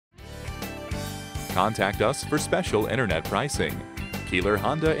Contact us for special internet pricing. Keeler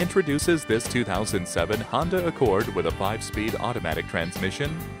Honda introduces this 2007 Honda Accord with a 5-speed automatic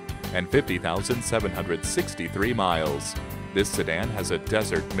transmission and 50,763 miles. This sedan has a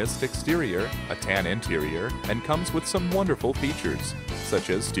desert mist exterior, a tan interior, and comes with some wonderful features, such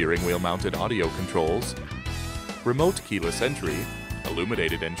as steering wheel mounted audio controls, remote keyless entry,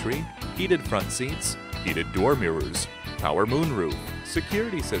 illuminated entry, heated front seats, heated door mirrors, power moonroof,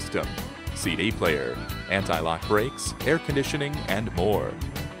 security system, CD player, anti-lock brakes, air conditioning, and more.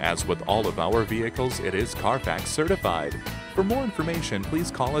 As with all of our vehicles, it is Carfax certified. For more information, please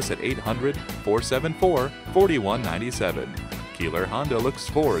call us at 800-474-4197. Keeler Honda looks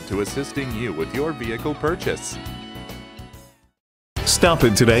forward to assisting you with your vehicle purchase. Stop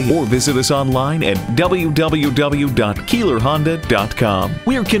in today or visit us online at www.keelerhonda.com.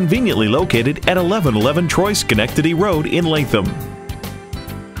 We are conveniently located at 1111 Troy-Schenectedy Road in Latham.